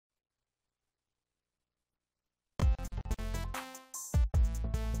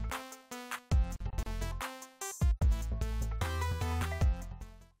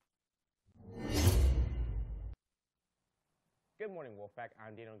Good morning, Wolfpack.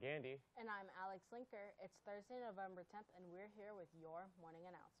 I'm Dino Gandy. And I'm Alex Linker. It's Thursday, November 10th, and we're here with your morning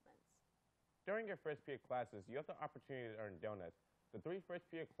announcements. During your first period classes, you have the opportunity to earn donuts. The 3 first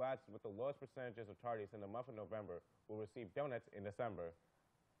period classes with the lowest percentages of tardies in the month of November will receive donuts in December.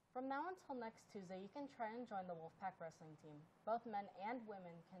 From now until next Tuesday, you can try and join the Wolfpack wrestling team. Both men and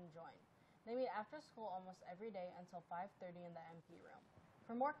women can join. They meet after school almost every day until 5:30 in the MP room.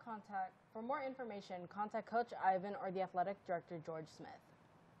 For more information, contact Coach Ivan or the athletic director, George Smith.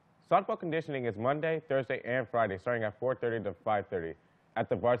 Softball conditioning is Monday, Thursday, and Friday, starting at 4:30 to 5:30 at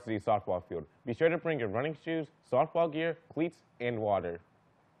the varsity softball field. Be sure to bring your running shoes, softball gear, cleats, and water.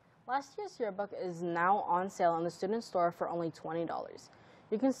 Last year's yearbook is now on sale in the student store for only $20.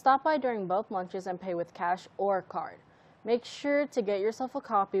 You can stop by during both lunches and pay with cash or card. Make sure to get yourself a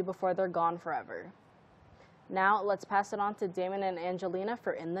copy before they're gone forever. Now, let's pass it on to Damon and Angelina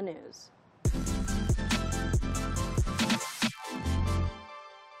for In the News.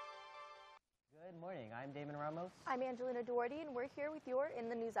 Good morning. I'm Damon Ramos. I'm Angelina Duarte, and we're here with your In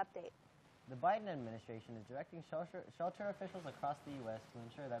the News update. The Biden administration is directing shelter officials across the U.S. to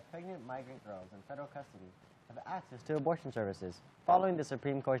ensure that pregnant migrant girls in federal custody have access to abortion services, following the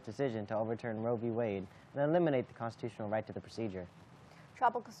Supreme Court's decision to overturn Roe v. Wade and eliminate the constitutional right to the procedure.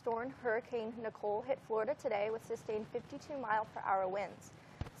 Tropical storm Hurricane Nicole hit Florida today with sustained 52-mile-per-hour winds.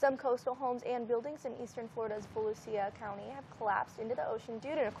 Some coastal homes and buildings in eastern Florida's Volusia County have collapsed into the ocean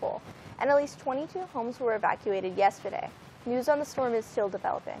due to Nicole, and at least 22 homes were evacuated yesterday. News on the storm is still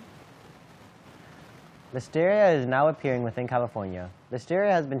developing. Listeria is now appearing within California. Listeria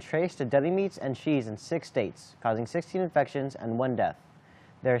has been traced to deli meats and cheese in 6 states, causing 16 infections and 1 death.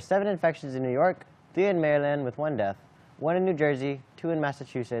 There are 7 infections in New York, 3 in Maryland with 1 death, 1 in New Jersey, 2 in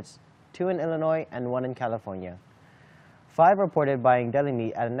Massachusetts, 2 in Illinois, and 1 in California. 5 reported buying deli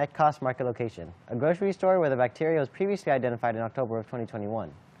meat at a net cost market location, a grocery store where the bacteria was previously identified in October of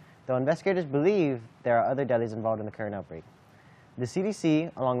 2021, though investigators believe there are other delis involved in the current outbreak. The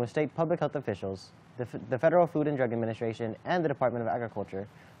CDC, along with state public health officials, the Federal Food and Drug Administration, and the Department of Agriculture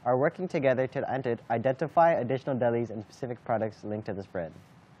are working together to identify additional delis and specific products linked to the spread.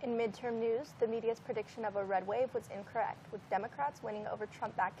 In midterm news, the media's prediction of a red wave was incorrect, with Democrats winning over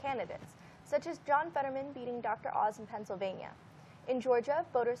Trump-backed candidates, such as John Fetterman beating Dr. Oz in Pennsylvania. In Georgia,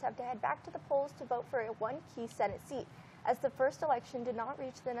 voters have to head back to the polls to vote for one key Senate seat, as the first election did not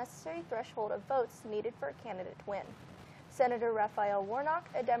reach the necessary threshold of votes needed for a candidate to win. Senator Raphael Warnock,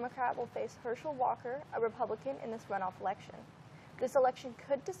 a Democrat, will face Herschel Walker, a Republican, in this runoff election. This election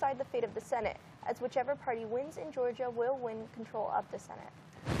could decide the fate of the Senate, as whichever party wins in Georgia will win control of the Senate.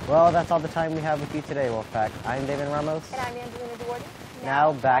 Well, that's all the time we have with you today, Wolfpack. I'm David Ramos. And I'm Angelina Duarte.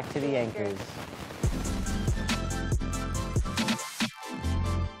 Now back to the anchors.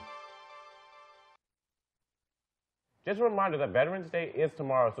 Just a reminder that Veterans Day is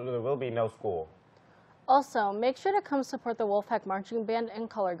tomorrow, so there will be no school. Also, make sure to come support the Wolfpack Marching Band and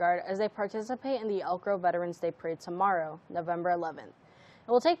Color Guard as they participate in the Elk Grove Veterans Day Parade tomorrow, November 11th. It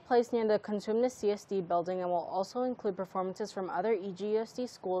will take place near the Consumnes CSD building and will also include performances from other EGUSD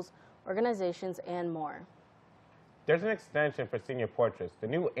schools, organizations, and more. There's an extension for senior portraits. The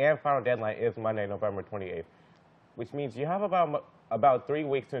new and final deadline is Monday, November 28th, which means you have about 3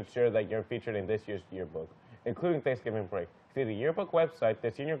 weeks to ensure that you're featured in this year's yearbook, including Thanksgiving break. See the yearbook website,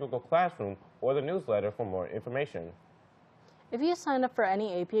 the Senior Google Classroom, or the newsletter for more information. If you sign up for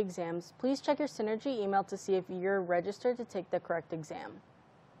any AP exams, please check your Synergy email to see if you're registered to take the correct exam.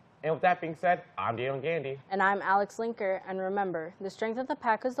 And with that being said, I'm Dino Gandy. And I'm Alex Linker. And remember, the strength of the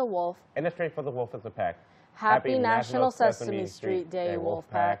pack is the wolf. And the strength of the wolf is the pack. Happy National Sesame Street Day,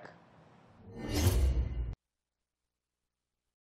 Wolfpack.